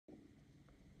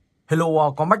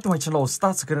Hello, có back to my channel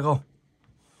Start Skate không?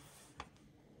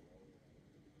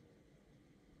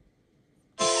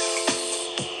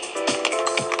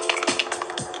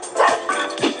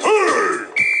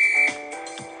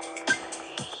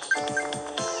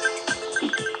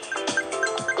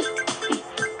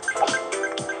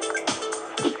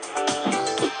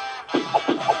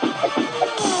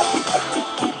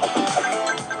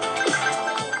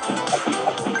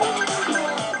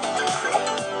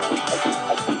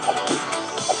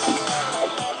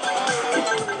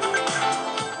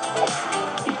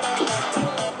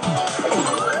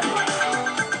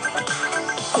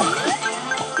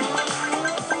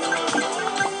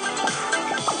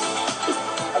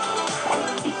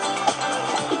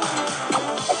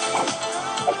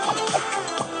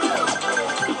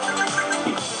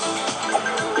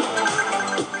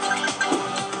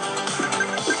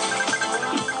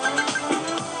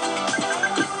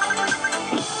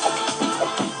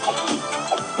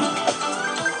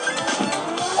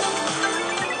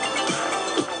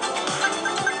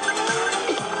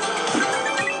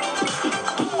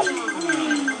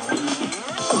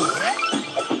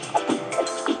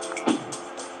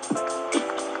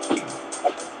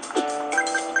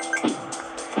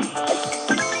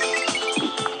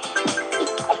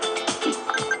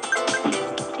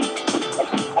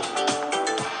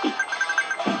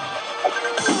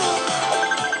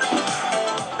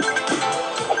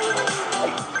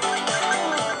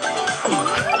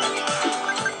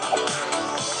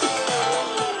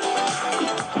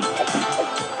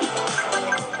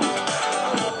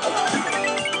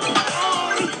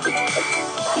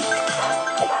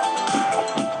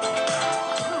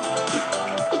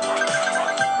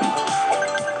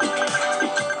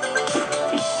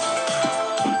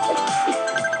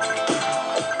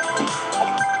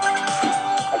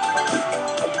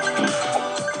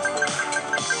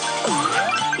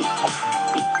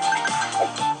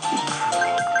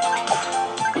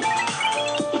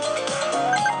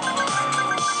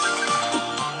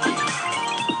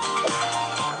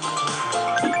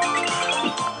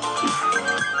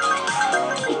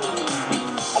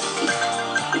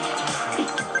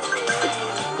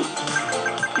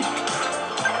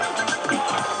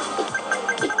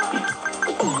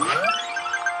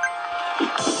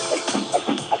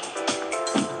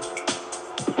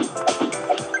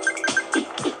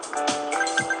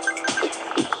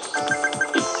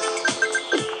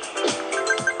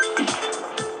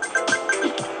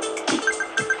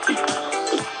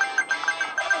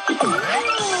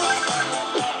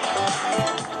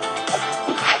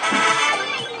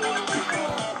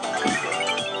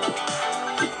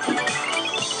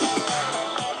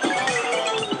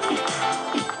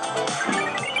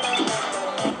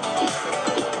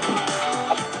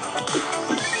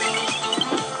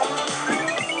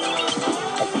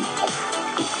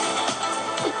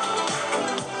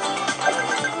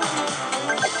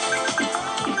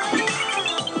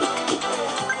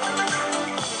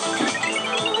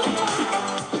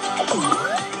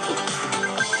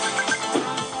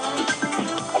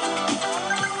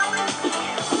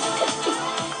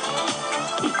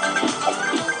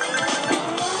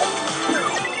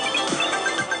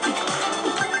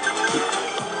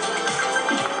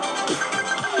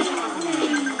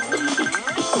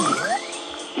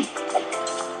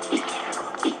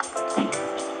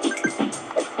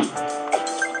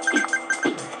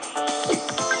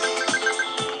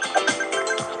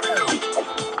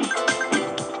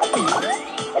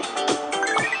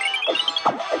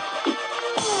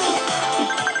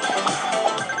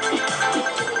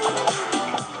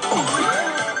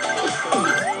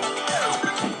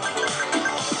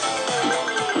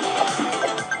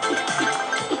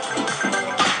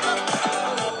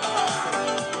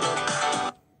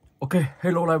 Ok,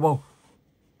 hello Live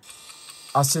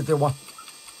ACT1.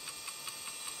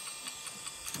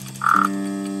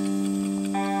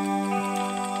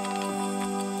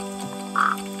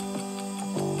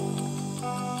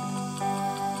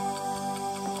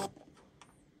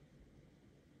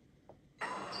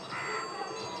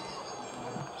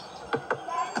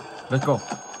 Let's go.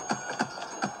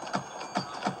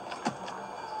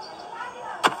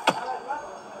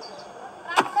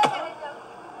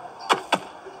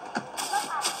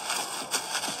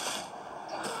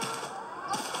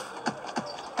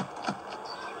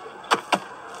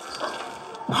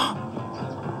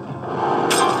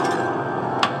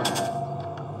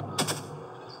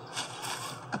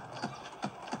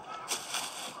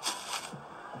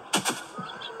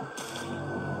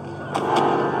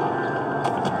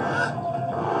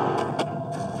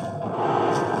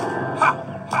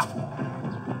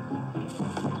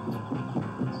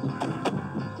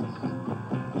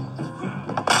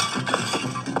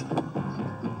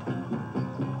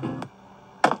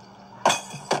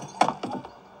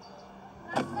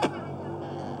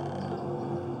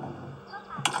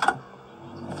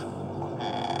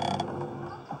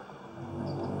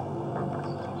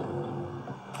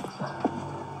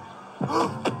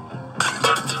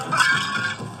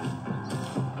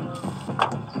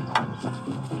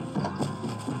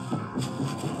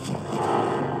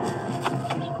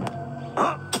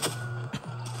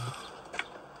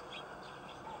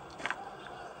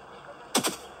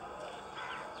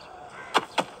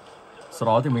 Sau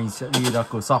đó thì mình sẽ đi ra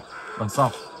cửa sau, đằng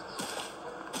sau.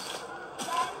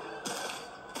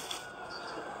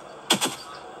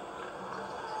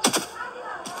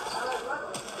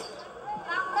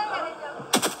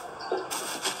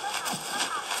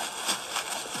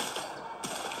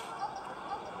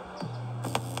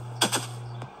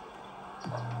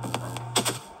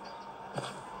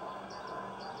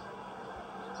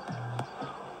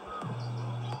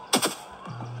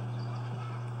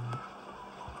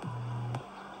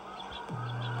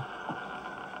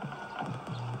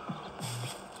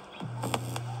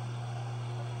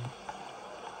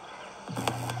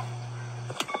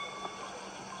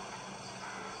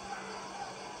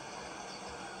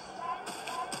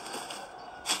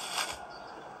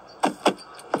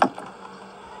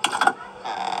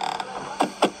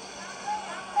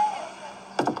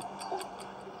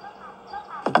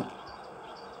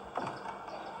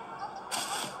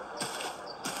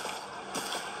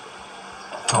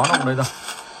 Chó nằm đây rồi.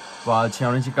 Và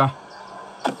trèo lên trên cao.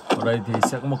 Ở đây thì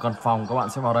sẽ có một căn phòng, các bạn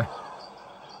sẽ vào đây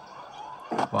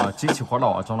và trích chìa khóa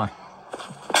đỏ ở trong này.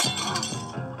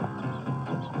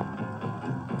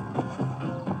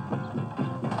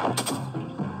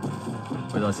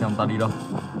 Bây giờ xem ta đi đâu.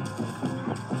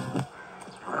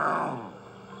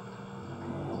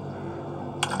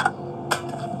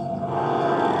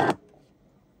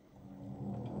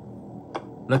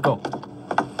 Let's go.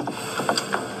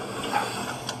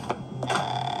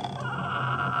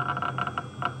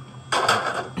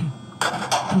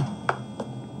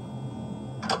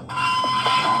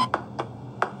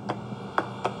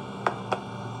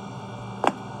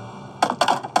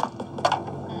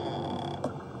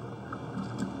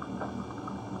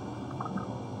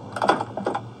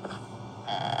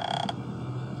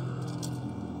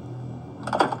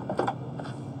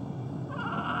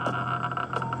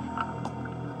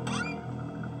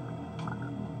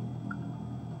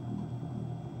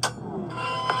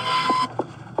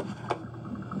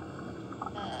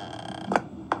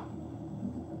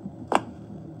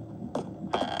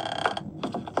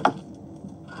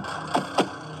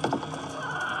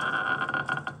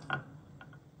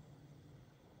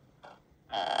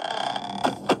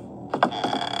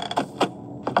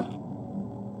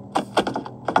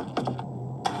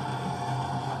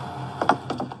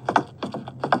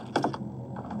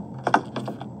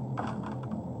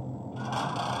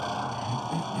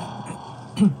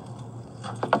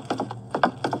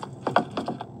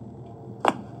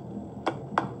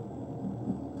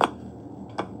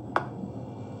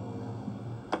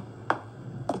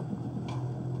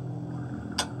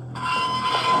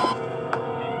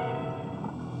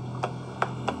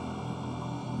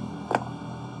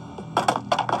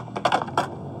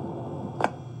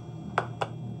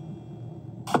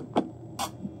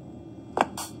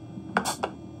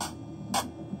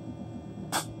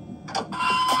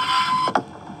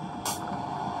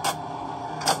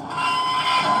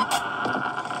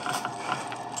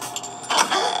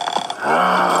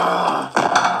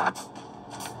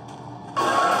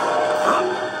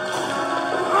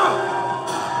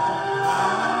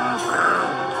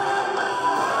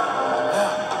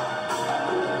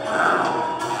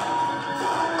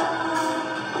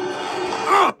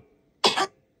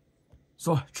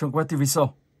 Rồi, trường quay TV show.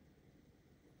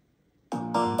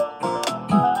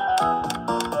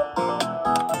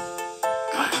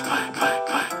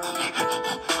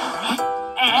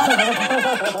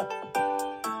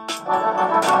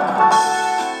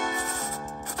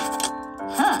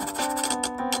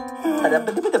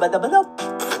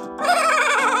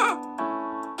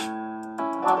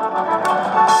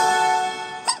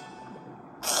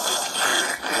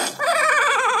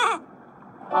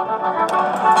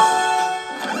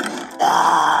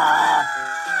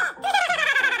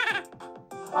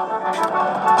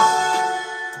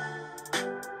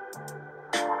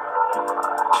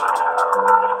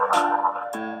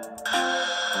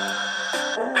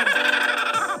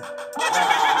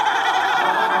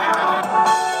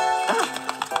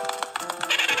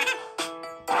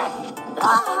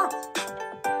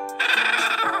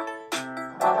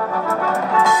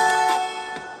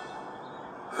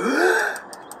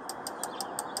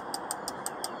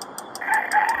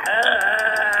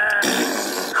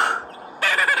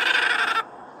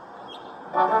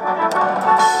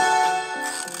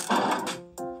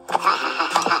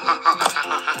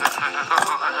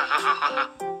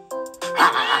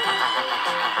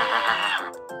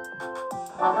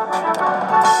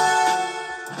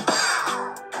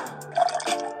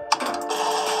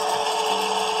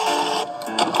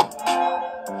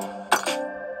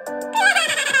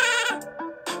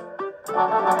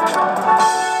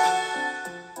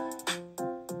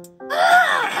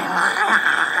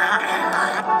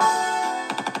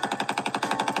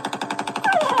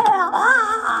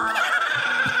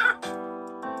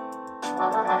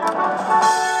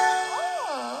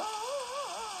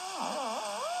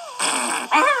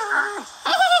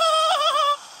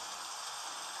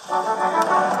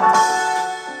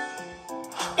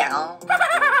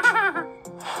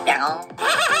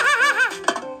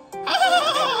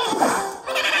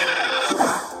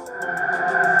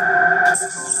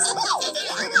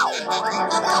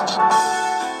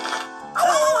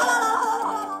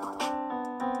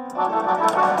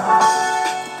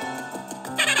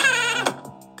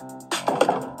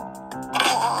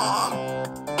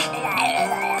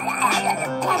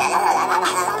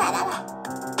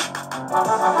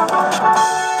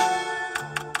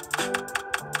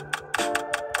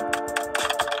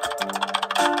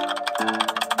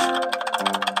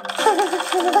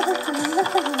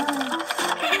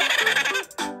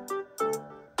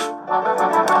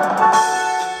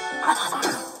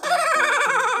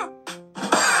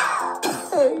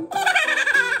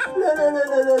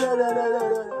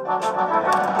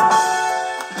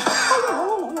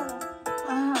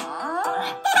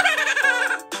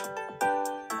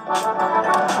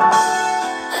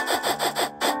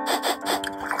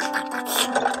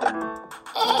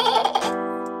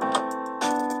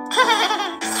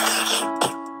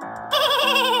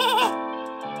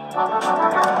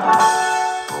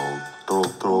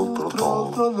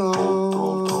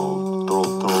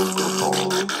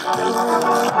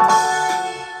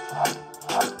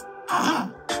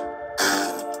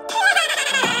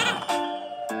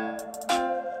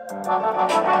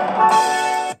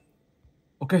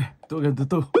 Ok, tựa game thứ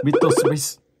tư, Meter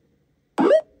Space.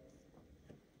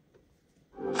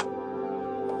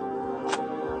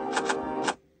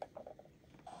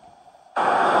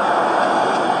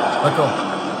 Let's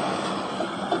go.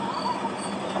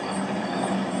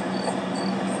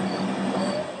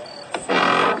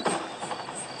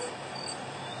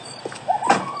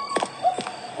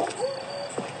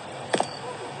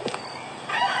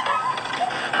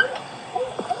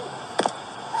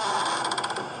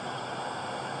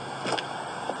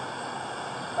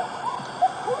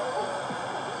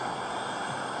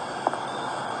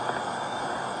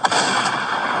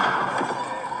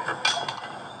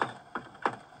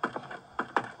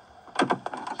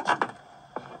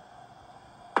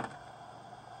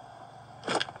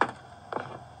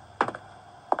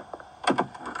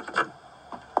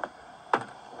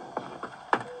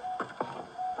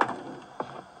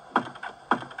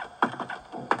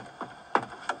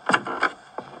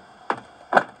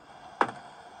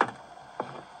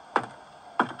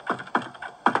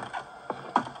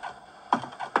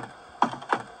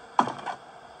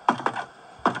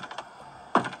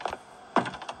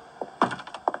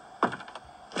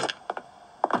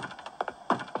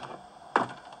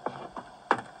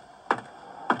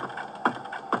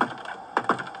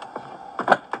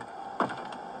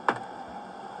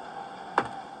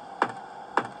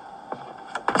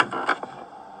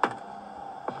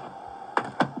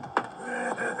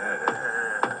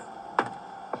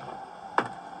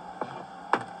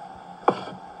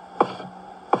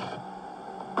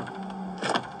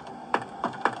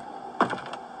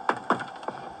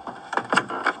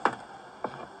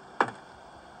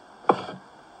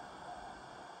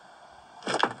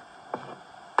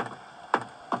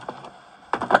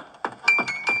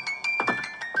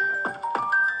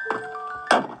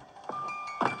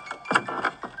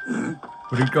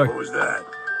 What was that?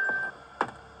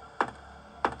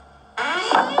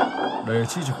 Đây là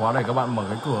chiếc chìa khóa này, các bạn mở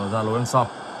cái cửa ra lối đằng sau.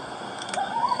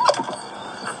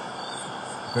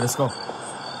 Okay, let's go.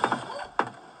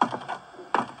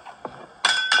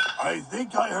 I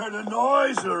think I heard a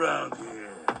noise around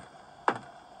here.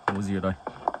 Không có gì ở đây.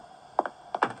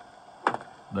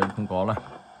 Đây không có này.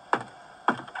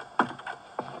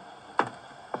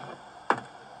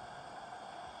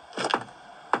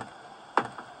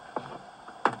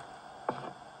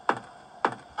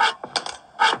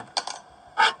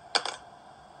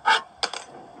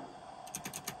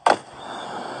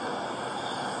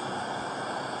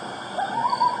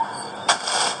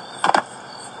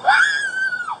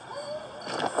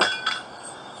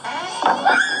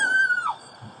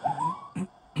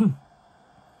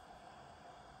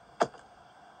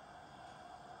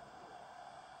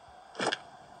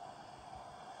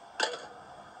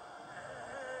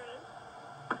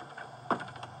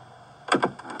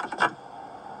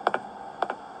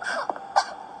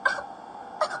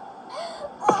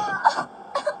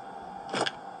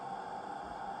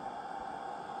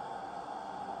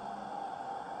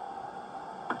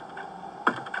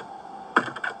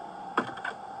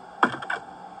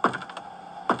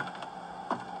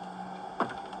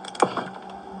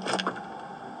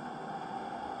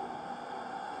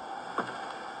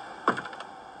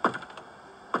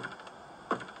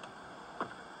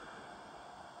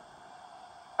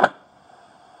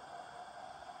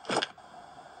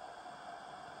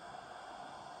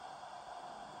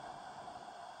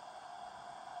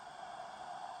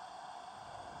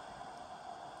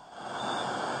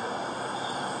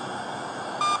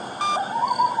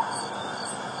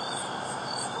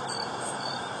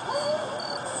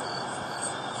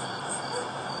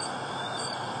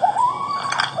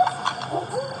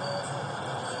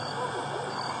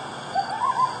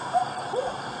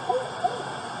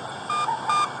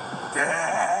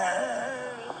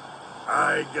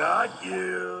 got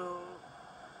you.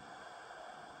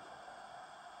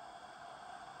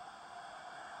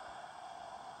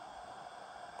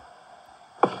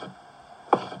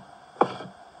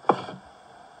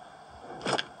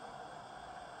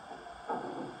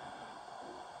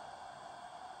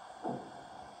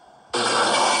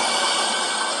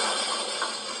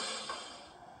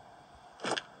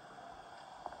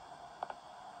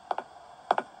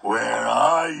 Where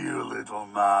are you, little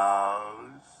mouse?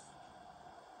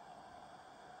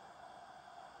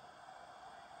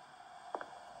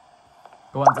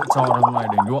 Các bạn sẽ cho ra ngoài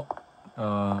để nhuộm,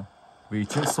 vì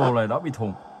chiếc xô này đã bị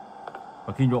thủng,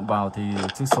 và khi nhuộm vào thì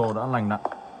chiếc xô đã lành lặn.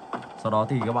 Sau đó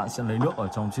thì các bạn sẽ lấy nước ở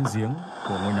trong chiếc giếng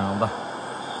của ngôi nhà ông ta,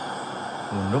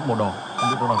 nước màu đỏ, không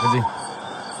biết đó là cái gì.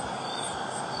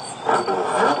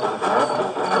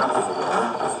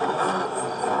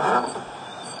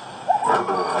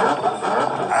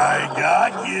 I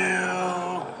got you.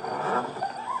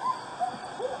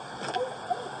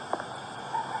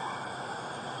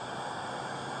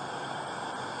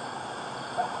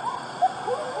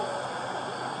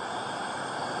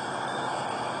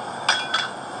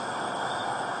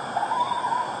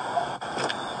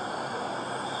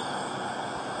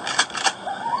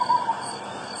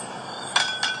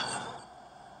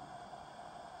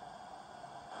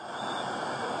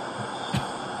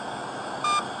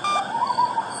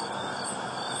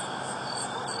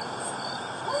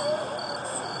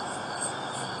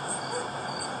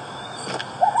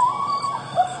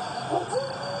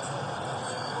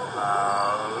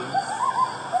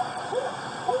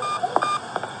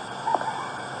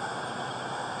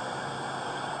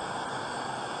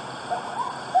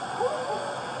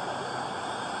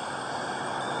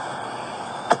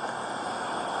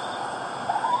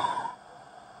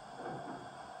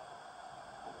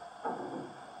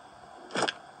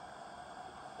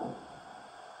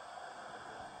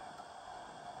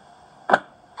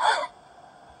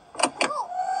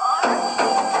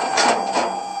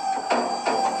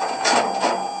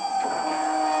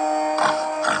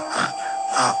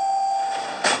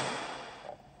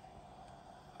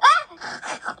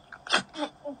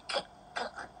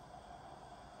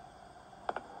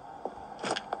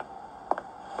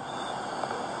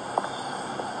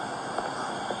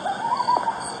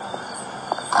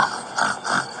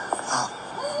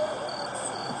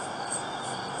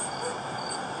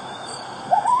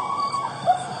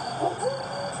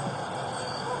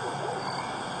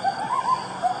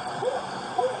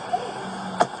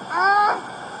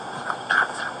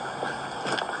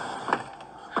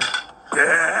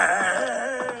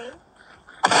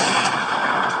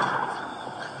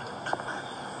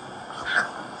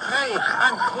 Hey,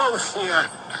 I'm close here.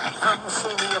 Come see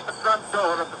me at the front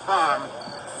door of the farm.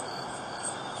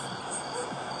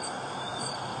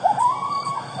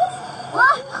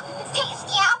 Look,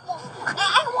 tasty apples.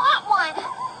 I want one.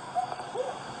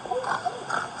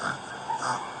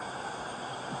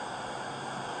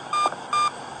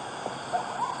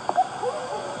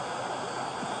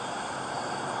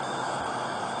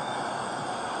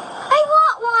 I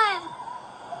want one.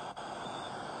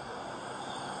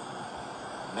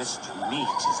 Mr. Meat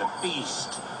is a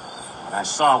beast. When I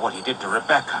saw what he did to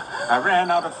Rebecca, I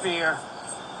ran out of fear.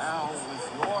 Now,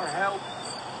 with your help,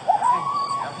 I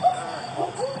can help her.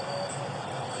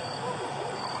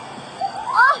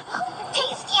 Oh,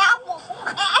 tasty apples.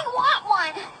 I want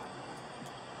one.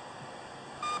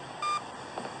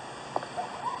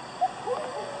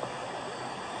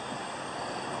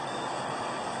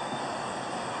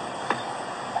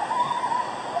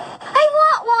 I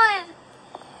want one.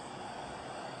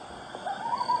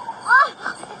 Oh,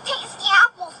 tasty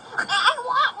apples. I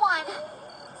want one.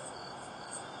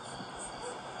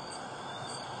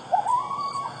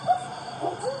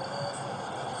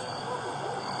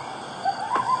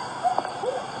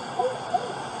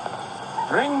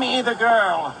 Bring me the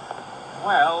girl.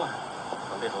 Well,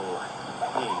 the little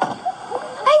pig.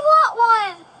 I want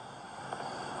one.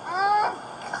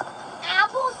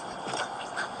 Apples?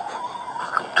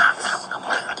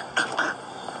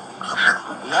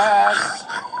 Yes.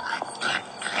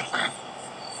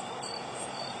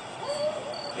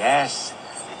 Yes,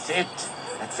 that's it.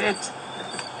 That's it.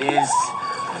 This,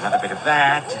 another bit of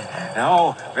that.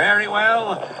 Oh, very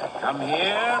well. Come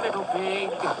here, little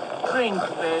pig. Drink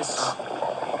this.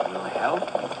 It will help.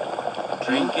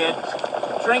 Drink it.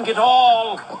 Drink it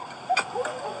all.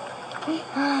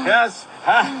 Yes.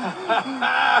 Yes. Am I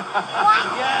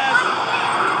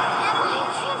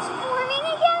transforming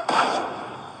again?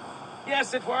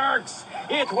 Yes, it works.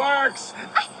 It works.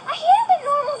 I hear the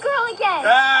normal girl again.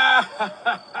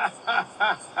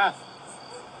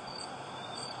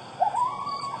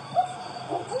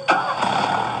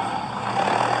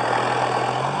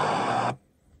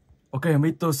 Okay,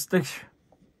 Mito stick.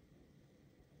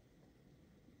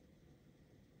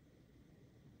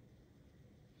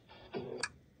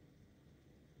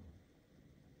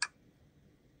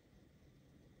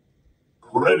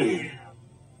 Ready.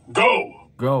 Go.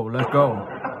 Go, let's go.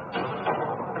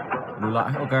 Lùi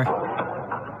lại, ok.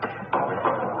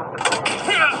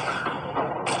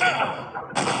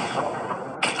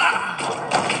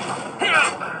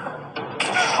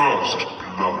 First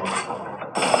blood.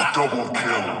 Double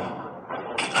kill.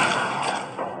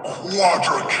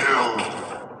 Quadra kill.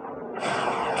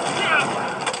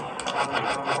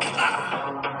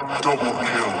 Double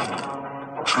kill.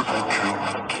 Triple kill.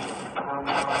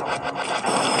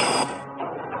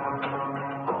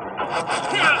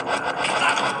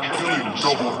 Killing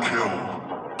double kill.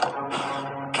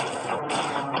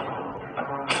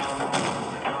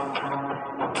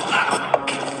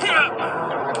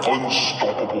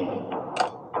 Unstoppable.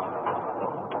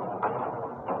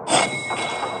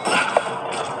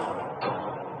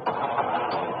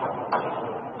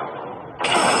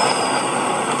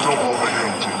 Double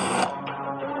painting.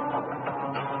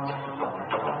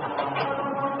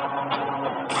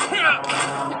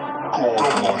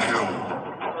 Double kill.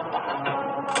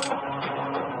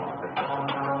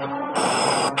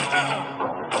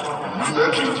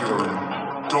 Legendary.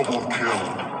 Double kill.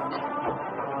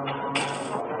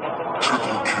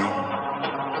 Triple kill.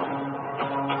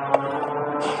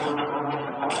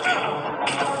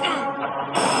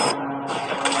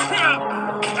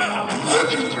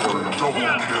 Legendary.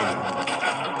 Double kill.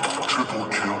 Triple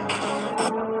kill.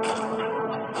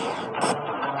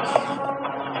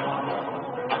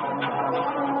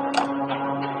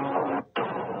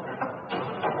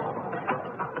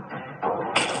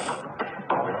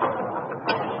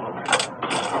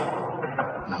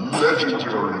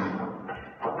 Legendary.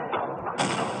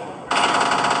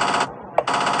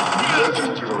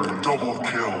 Legendary. Double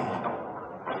kill.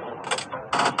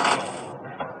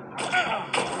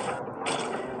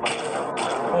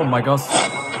 Oh my god.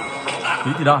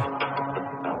 Tí thì đây.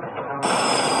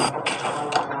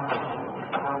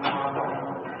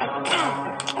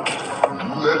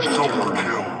 Legendary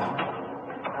kill.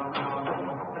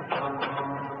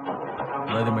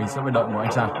 Đây thì mình sẽ phải đợi một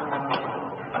anh chàng.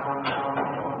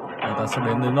 Người ta sẽ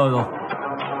đến nơi rồi.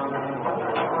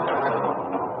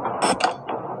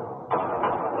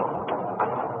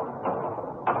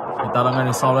 Người ta đang ngay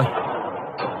đằng sau đây.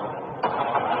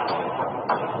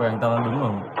 Vậy anh ta đang đứng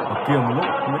ở kia một lúc,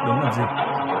 không biết đứng làm gì.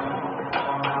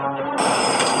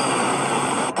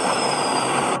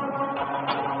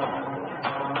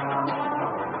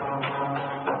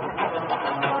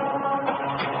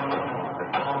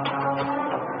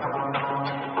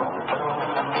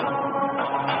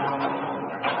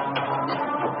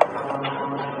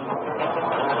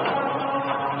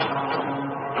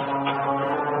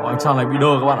 Anh chàng này bị đơ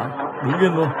các bạn ạ, đứng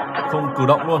yên luôn, không cử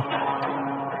động luôn.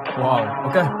 Wow,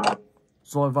 ok.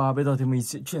 Rồi và bây giờ thì mình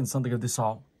sẽ chuyển sang tới game thứ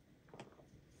 6,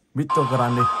 Mr.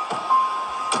 Grande.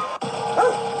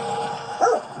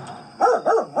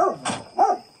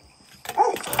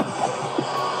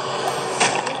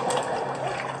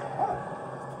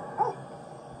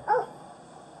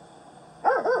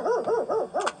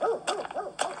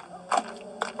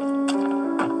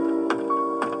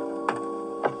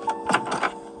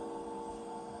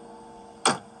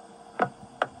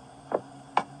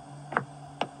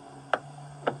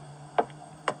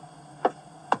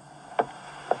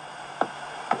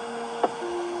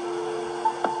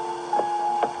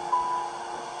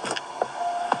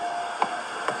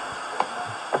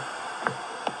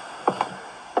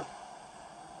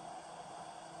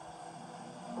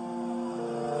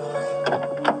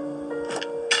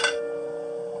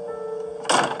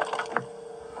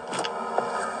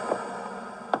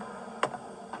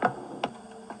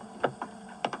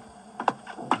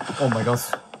 Oh my god.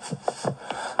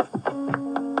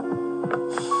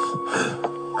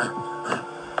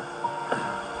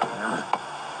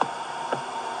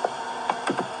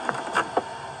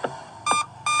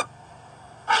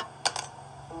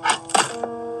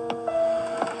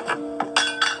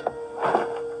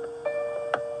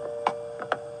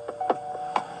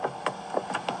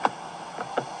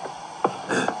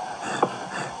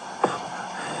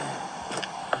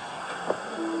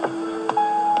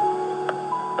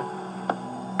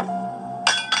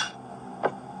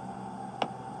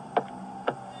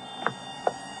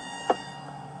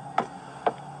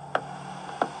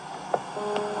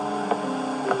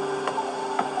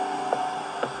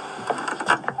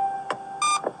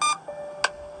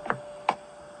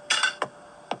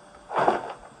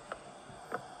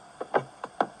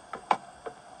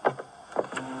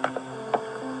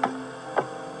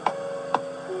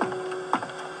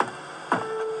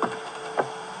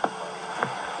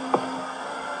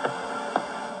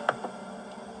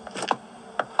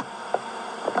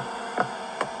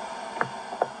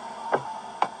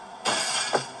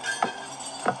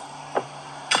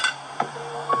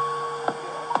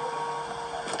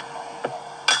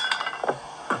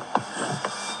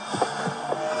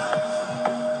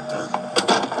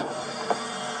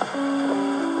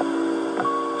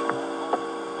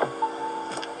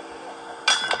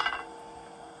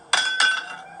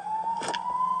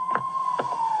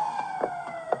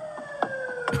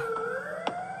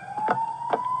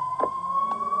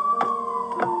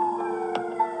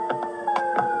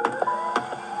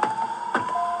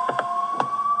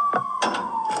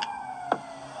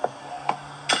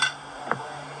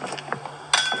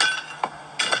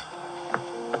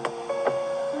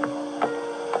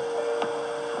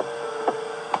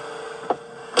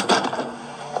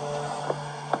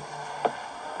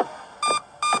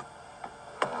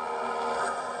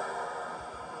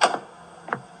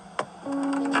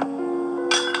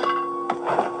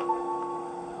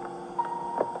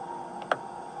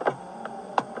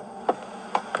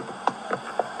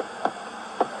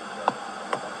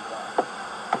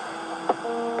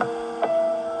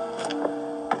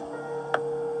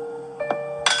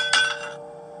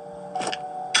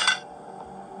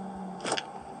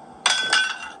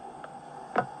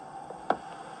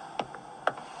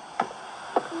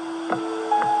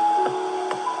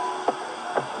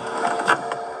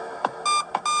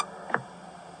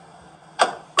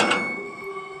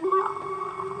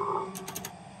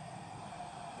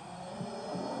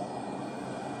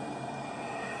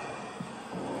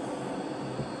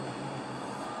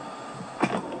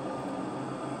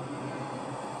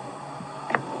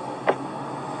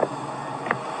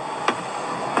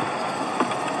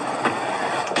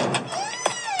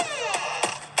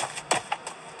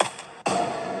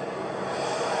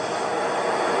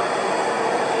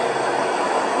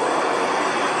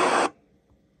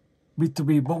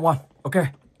 B2B book 1. Ok.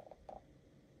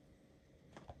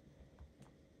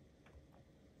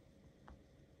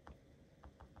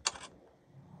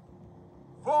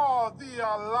 For the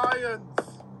Alliance!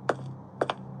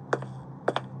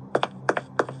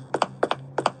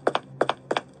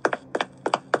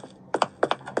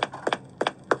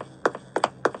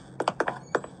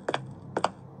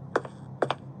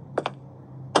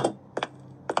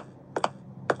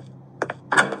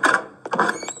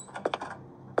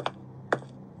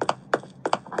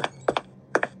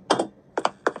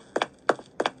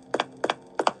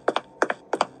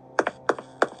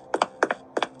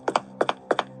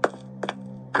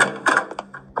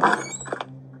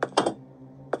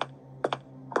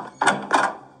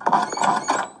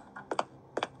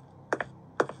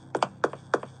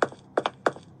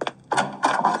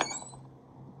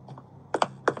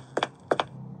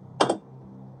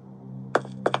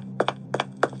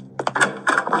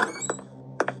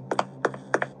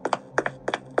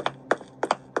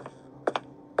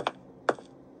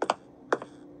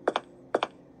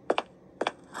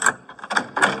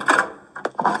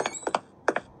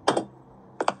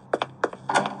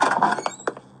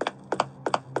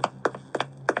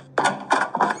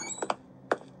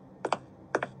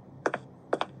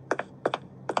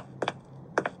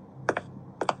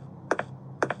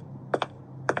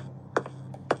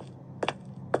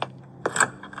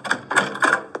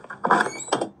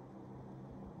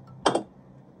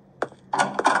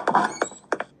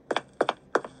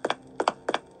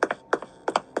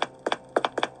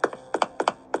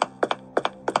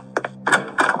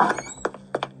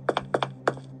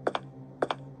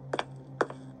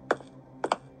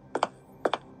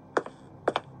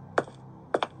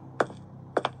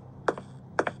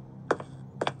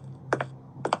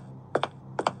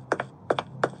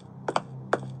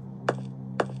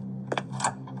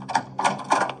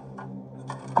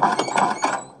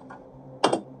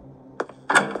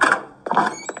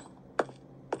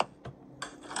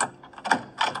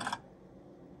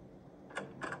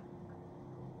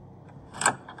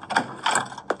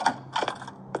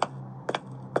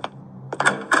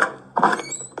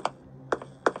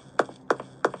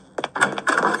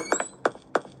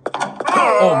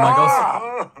 Oh my god.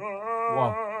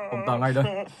 Wow, ông ta ngay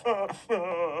đây.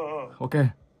 Ok,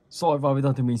 rồi và bây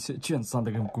giờ thì mình sẽ chuyển sang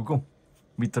tới game cuối cùng,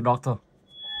 Mr. Doctor.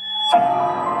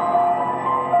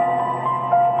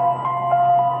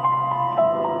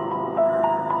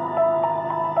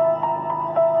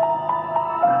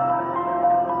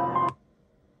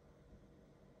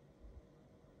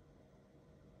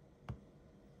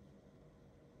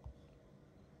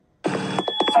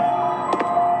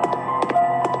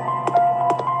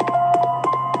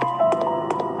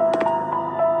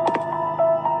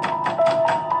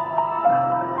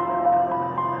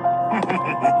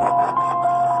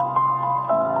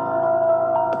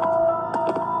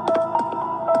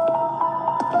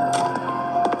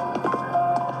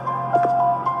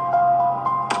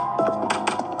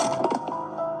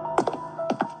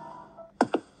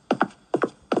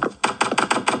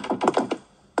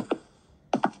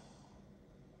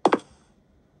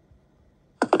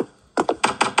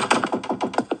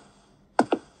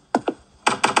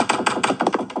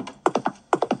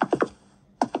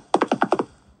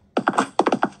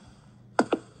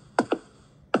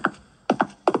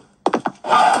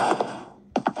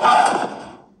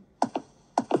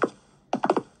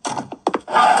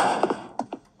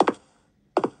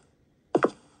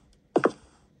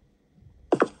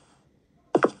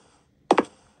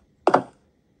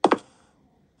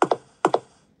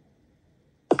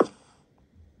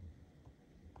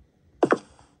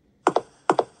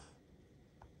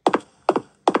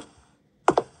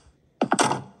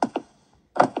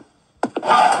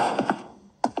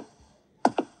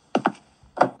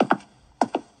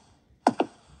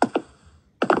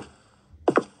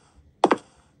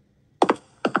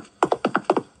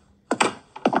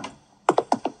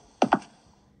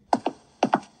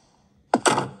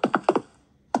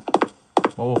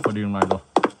 Phải đi đường này rồi.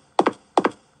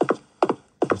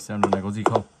 Để xem đường này có gì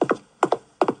không.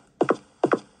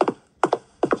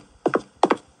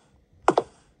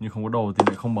 Nhưng không có đồ thì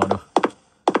lại không mở được.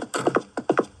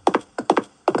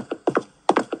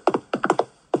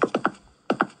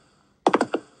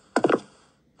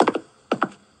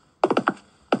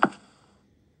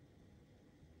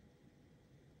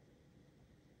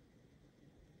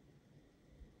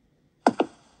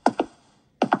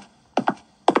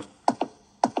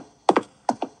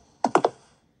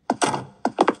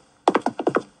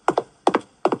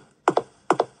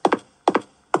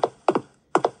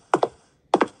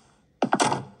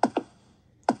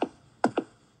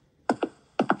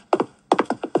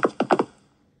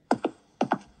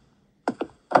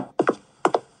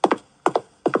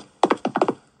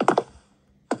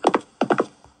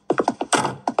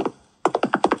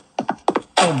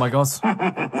 Oh my god.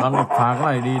 Đang định phá cái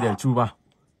này đi để chui vào.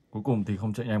 Cuối cùng thì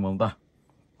không chạy nhanh bằng ông ta.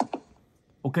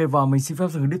 Ok, và mình xin phép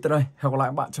dừng clip tại đây. Hẹn gặp lại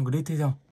các bạn trong clip tiếp theo.